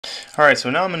Alright, so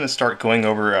now I'm going to start going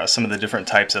over some of the different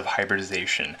types of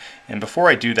hybridization. And before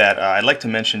I do that, I'd like to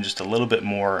mention just a little bit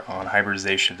more on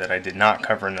hybridization that I did not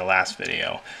cover in the last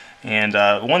video. And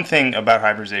one thing about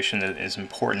hybridization that is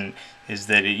important is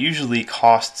that it usually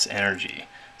costs energy.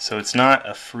 So it's not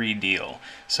a free deal.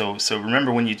 So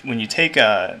remember, when you take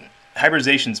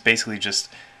hybridization is basically just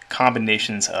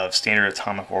combinations of standard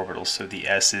atomic orbitals, so the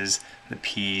s's, the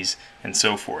p's, and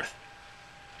so forth.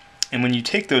 And when you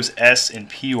take those s and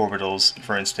p orbitals,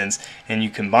 for instance, and you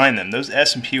combine them, those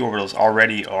s and p orbitals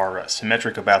already are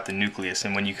symmetric about the nucleus.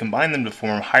 And when you combine them to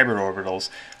form hybrid orbitals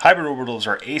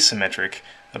are asymmetric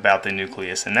about the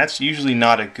nucleus. And that's usually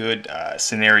not a good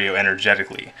scenario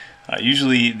energetically.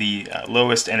 Usually the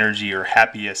lowest energy or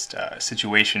happiest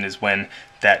situation is when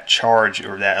that charge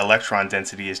or that electron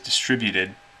density is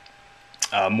distributed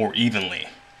more evenly.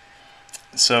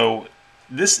 So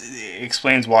this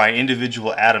explains why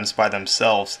individual atoms by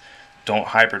themselves don't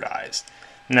hybridize.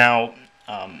 Now,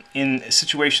 in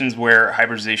situations where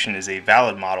hybridization is a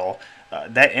valid model,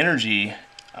 that energy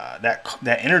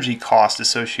cost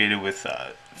associated with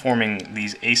forming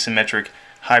these asymmetric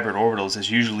hybrid orbitals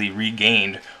is usually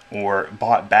regained or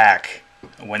bought back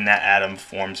when that atom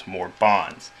forms more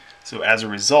bonds. So as a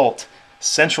result,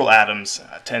 central atoms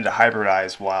tend to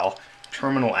hybridize while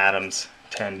terminal atoms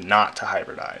tend not to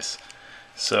hybridize.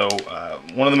 So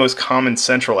one of the most common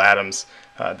central atoms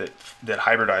that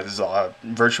hybridizes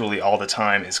virtually all the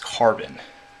time is carbon.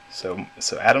 So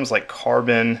atoms like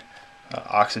carbon,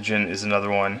 oxygen is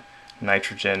another one,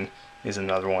 nitrogen is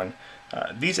another one.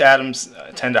 These atoms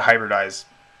tend to hybridize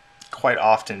quite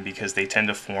often because they tend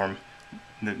to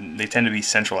be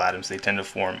central atoms. They tend to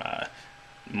form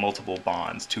multiple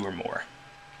bonds, two or more.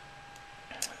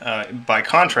 By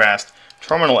contrast,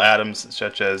 terminal atoms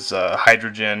such as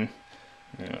hydrogen,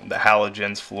 the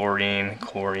halogens, fluorine,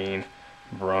 chlorine,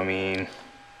 bromine,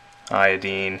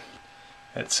 iodine,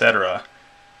 etc.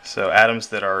 So atoms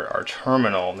that are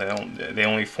terminal, they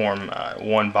only form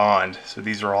one bond. So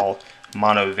these are all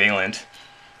monovalent.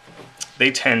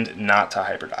 They tend not to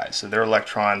hybridize. So their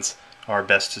electrons are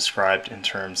best described in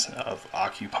terms of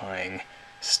occupying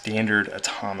standard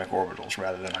atomic orbitals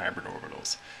rather than hybrid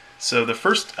orbitals. So the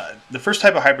first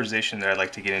type of hybridization that I'd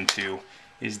like to get into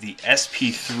is the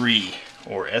sp3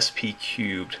 or sp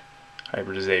cubed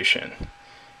hybridization.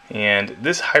 And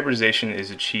this hybridization is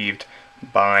achieved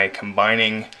by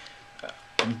combining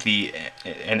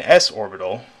an s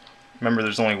orbital. Remember,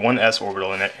 there's only one s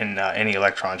orbital in any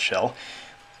electron shell.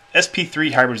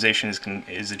 sp3 hybridization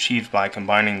is achieved by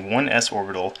combining one s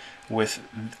orbital with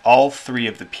all three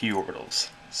of the p orbitals.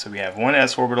 So we have one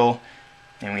s orbital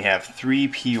and we have three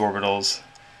p orbitals,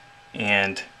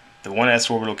 and the one s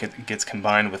orbital gets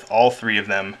combined with all three of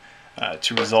them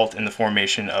to result in the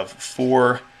formation of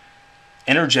four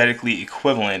energetically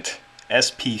equivalent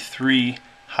sp3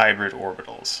 hybrid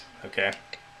orbitals. Okay,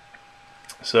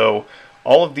 so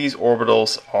all of these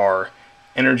orbitals are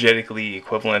energetically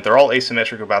equivalent. They're all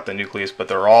asymmetric about the nucleus, but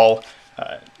they're all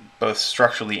both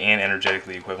structurally and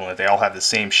energetically equivalent. They all have the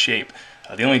same shape.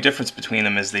 The only difference between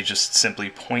them is they just simply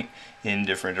point in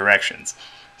different directions.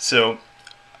 So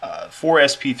for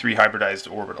sp3 hybridized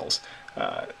orbitals,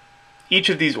 each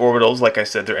of these orbitals, like I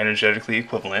said, they're energetically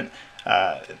equivalent.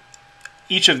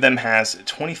 Each of them has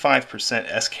 25%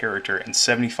 s character and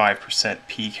 75%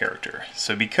 p character.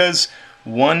 So because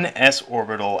one s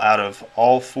orbital out of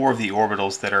all four of the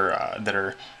orbitals that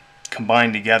are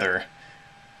combined together,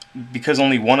 because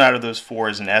only one out of those four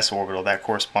is an s orbital, that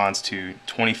corresponds to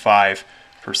 25%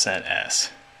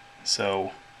 s.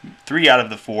 So 3 out of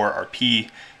the 4 are p,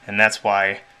 and that's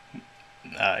why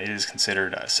it is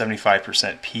considered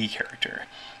 75% p character.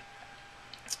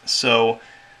 So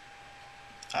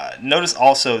notice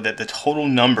also that the total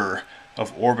number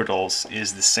of orbitals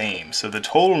is the same. So the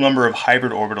total number of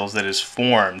hybrid orbitals that is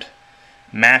formed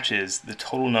matches the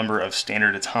total number of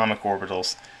standard atomic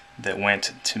orbitals that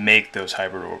went to make those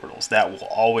hybrid orbitals. That will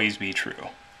always be true.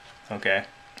 Okay?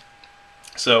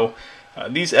 So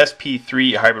these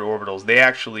sp3 hybrid orbitals,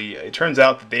 it turns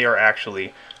out that they are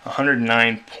actually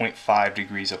 109.5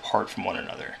 degrees apart from one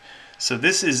another. So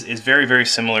this is very, very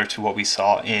similar to what we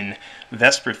saw in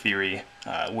Vesper theory,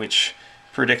 which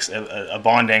predicts a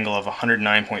bond angle of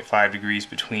 109.5 degrees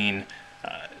between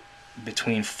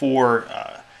four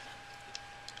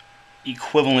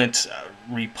equivalent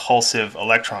repulsive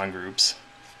electron groups.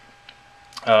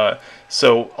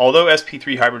 So although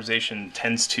sp3 hybridization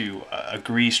tends to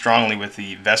agree strongly with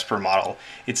the Vesper model,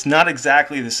 it's not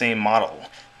exactly the same model.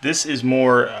 This is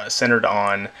more centered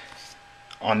on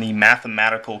on the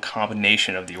mathematical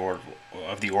combination of the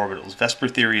orbitals. Vesper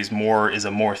theory is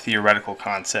a more theoretical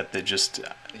concept that just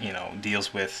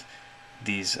deals with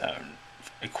these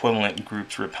equivalent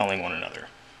groups repelling one another.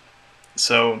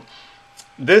 So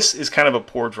this is kind of a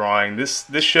poor drawing. This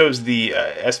shows the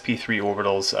sp3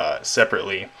 orbitals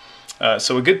separately.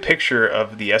 So a good picture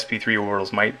of the sp3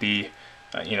 orbitals might be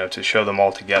to show them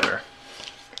all together.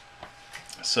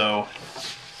 So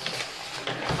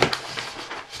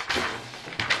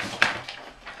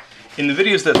in the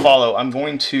videos that follow, I'm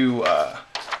going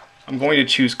to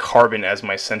choose carbon as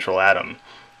my central atom,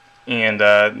 and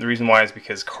the reason why is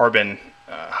because carbon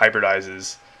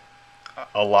hybridizes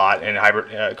a lot, and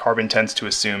carbon tends to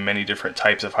assume many different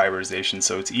types of hybridization,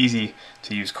 so it's easy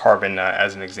to use carbon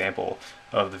as an example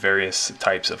of the various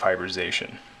types of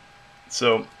hybridization.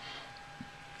 So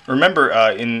remember,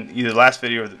 in either the last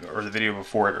video or the video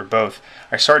before it, or both,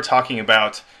 I started talking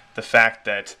about the fact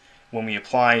that when we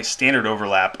apply standard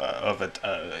overlap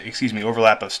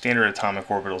overlap of standard atomic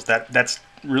orbitals, that's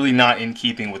really not in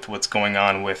keeping with what's going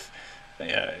on with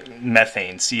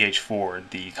methane, CH4,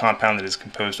 the compound that is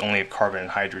composed only of carbon and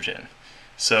hydrogen.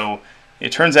 So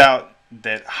it turns out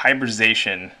that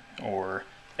hybridization, or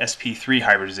sp3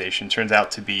 hybridization, turns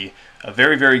out to be a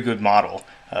very, very good model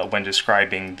when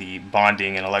describing the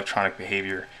bonding and electronic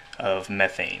behavior of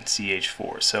methane,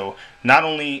 CH4. So not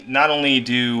only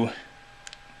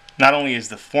is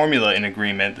the formula in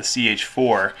agreement, the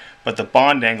CH4, but the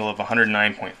bond angle of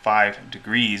 109.5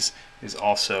 degrees is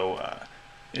also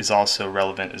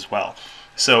relevant as well.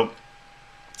 So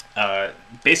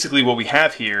basically what we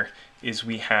have here is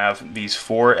we have these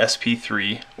 4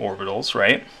 sp3 orbitals,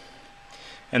 right?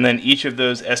 And then each of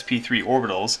those sp3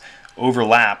 orbitals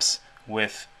overlaps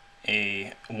with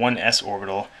a 1s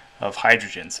orbital of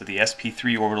hydrogen. So the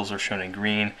sp3 orbitals are shown in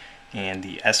green, and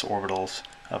the s orbitals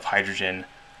of hydrogen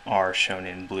are shown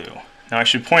in blue. Now I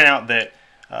should point out that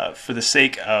for the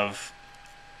sake of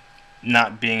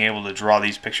not being able to draw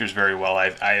these pictures very well,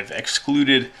 I have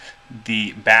excluded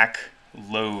the back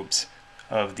lobes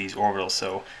of these orbitals.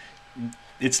 So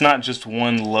it's not just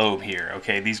one lobe here,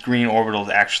 okay? These green orbitals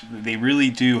actually, they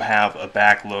really do have a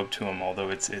back lobe to them, although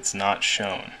it's not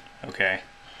shown, okay?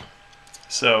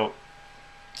 So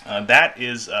that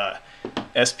is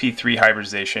sp3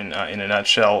 hybridization in a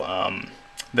nutshell.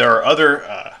 There are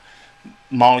other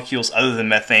molecules other than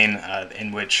methane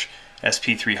in which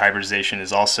sp3 hybridization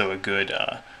is also a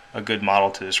good model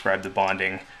to describe the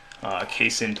bonding.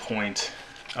 Case in point,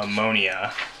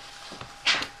 ammonia.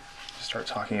 Start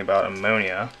talking about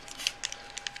ammonia,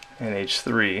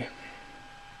 NH3.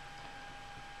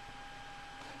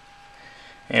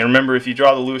 And remember, if you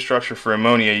draw the Lewis structure for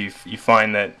ammonia, you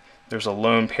find that there's a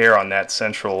lone pair on that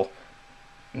central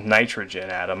nitrogen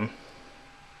atom.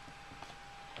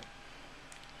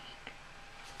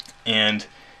 And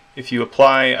if you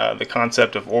apply the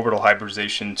concept of orbital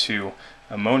hybridization to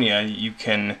ammonia, you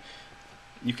can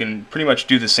pretty much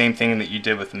do the same thing that you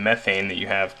did with methane, that you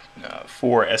have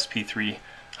 4 sp3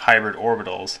 hybrid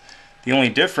orbitals. The only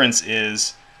difference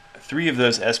is 3 of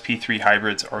those sp3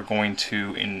 hybrids are going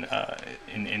to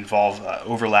involve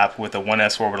overlap with a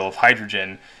 1s orbital of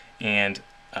hydrogen, and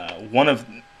one of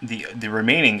the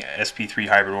remaining sp3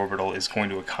 hybrid orbital is going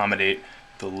to accommodate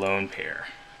the lone pair.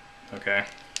 Okay?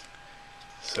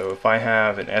 So if I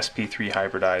have an sp3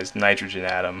 hybridized nitrogen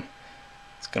atom,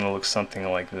 it's going to look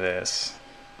something like this.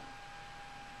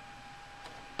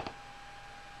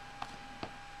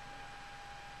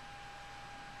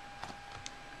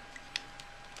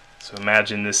 So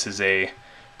imagine this is a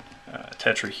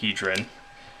tetrahedron.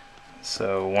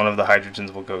 So one of the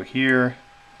hydrogens will go here,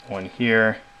 one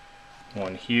here,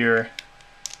 one here,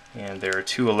 and there are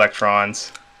 2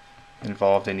 electrons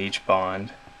involved in each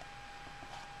bond.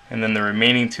 And then the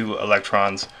remaining 2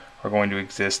 electrons are going to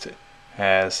exist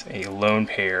as a lone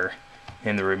pair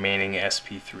in the remaining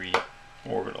sp3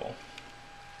 orbital.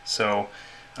 So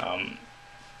the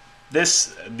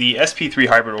sp3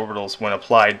 hybrid orbitals, when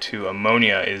applied to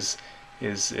ammonia, is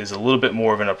a little bit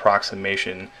more of an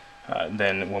approximation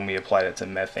than when we applied it to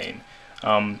methane.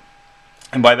 And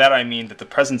by that I mean that the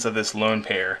presence of this lone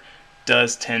pair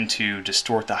does tend to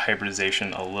distort the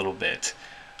hybridization a little bit.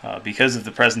 Because of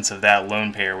the presence of that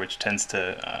lone pair, which tends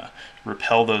to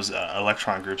repel those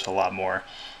electron groups a lot more,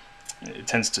 it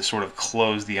tends to sort of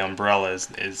close the umbrella,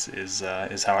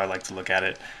 is how I like to look at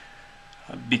it.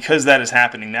 Because that is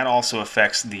happening, that also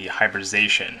affects the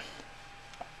hybridization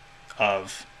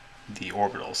of the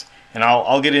orbitals. And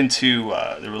I'll get into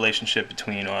the relationship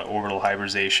between orbital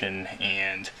hybridization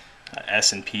and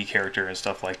S and P character and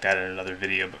stuff like that in another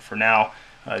video. But for now,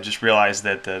 just realize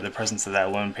that the presence of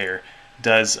that lone pair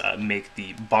does make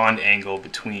the bond angle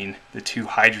between the two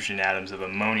hydrogen atoms of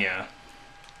ammonia.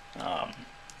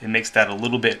 It makes that a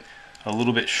little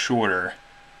bit shorter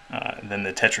than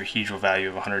the tetrahedral value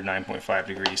of 109.5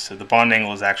 degrees. So the bond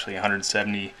angle is actually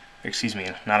 170, excuse me,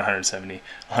 not 170,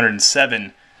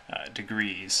 107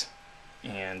 degrees,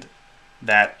 and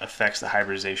that affects the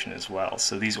hybridization as well.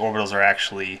 So these orbitals are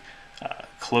actually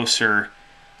closer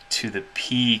to the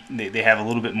p, they have a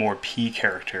little bit more p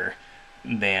character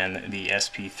than the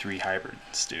sp3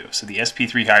 hybrids do. So the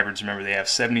sp3 hybrids, remember, they have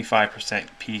 75%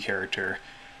 p character,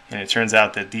 and it turns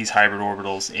out that these hybrid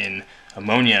orbitals in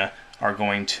ammonia are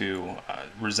going to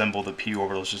resemble the p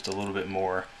orbitals just a little bit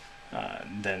more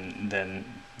than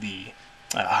the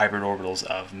hybrid orbitals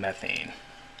of methane,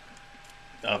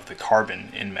 of the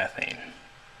carbon in methane.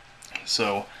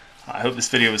 So I hope this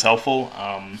video was helpful.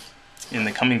 In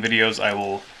the coming videos I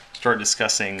will start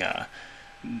discussing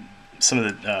some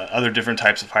of the other different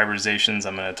types of hybridizations.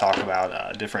 I'm going to talk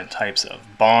about different types of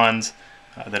bonds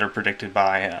that are predicted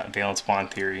by valence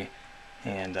bond theory,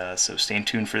 and so stay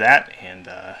tuned for that, and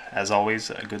as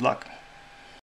always, good luck.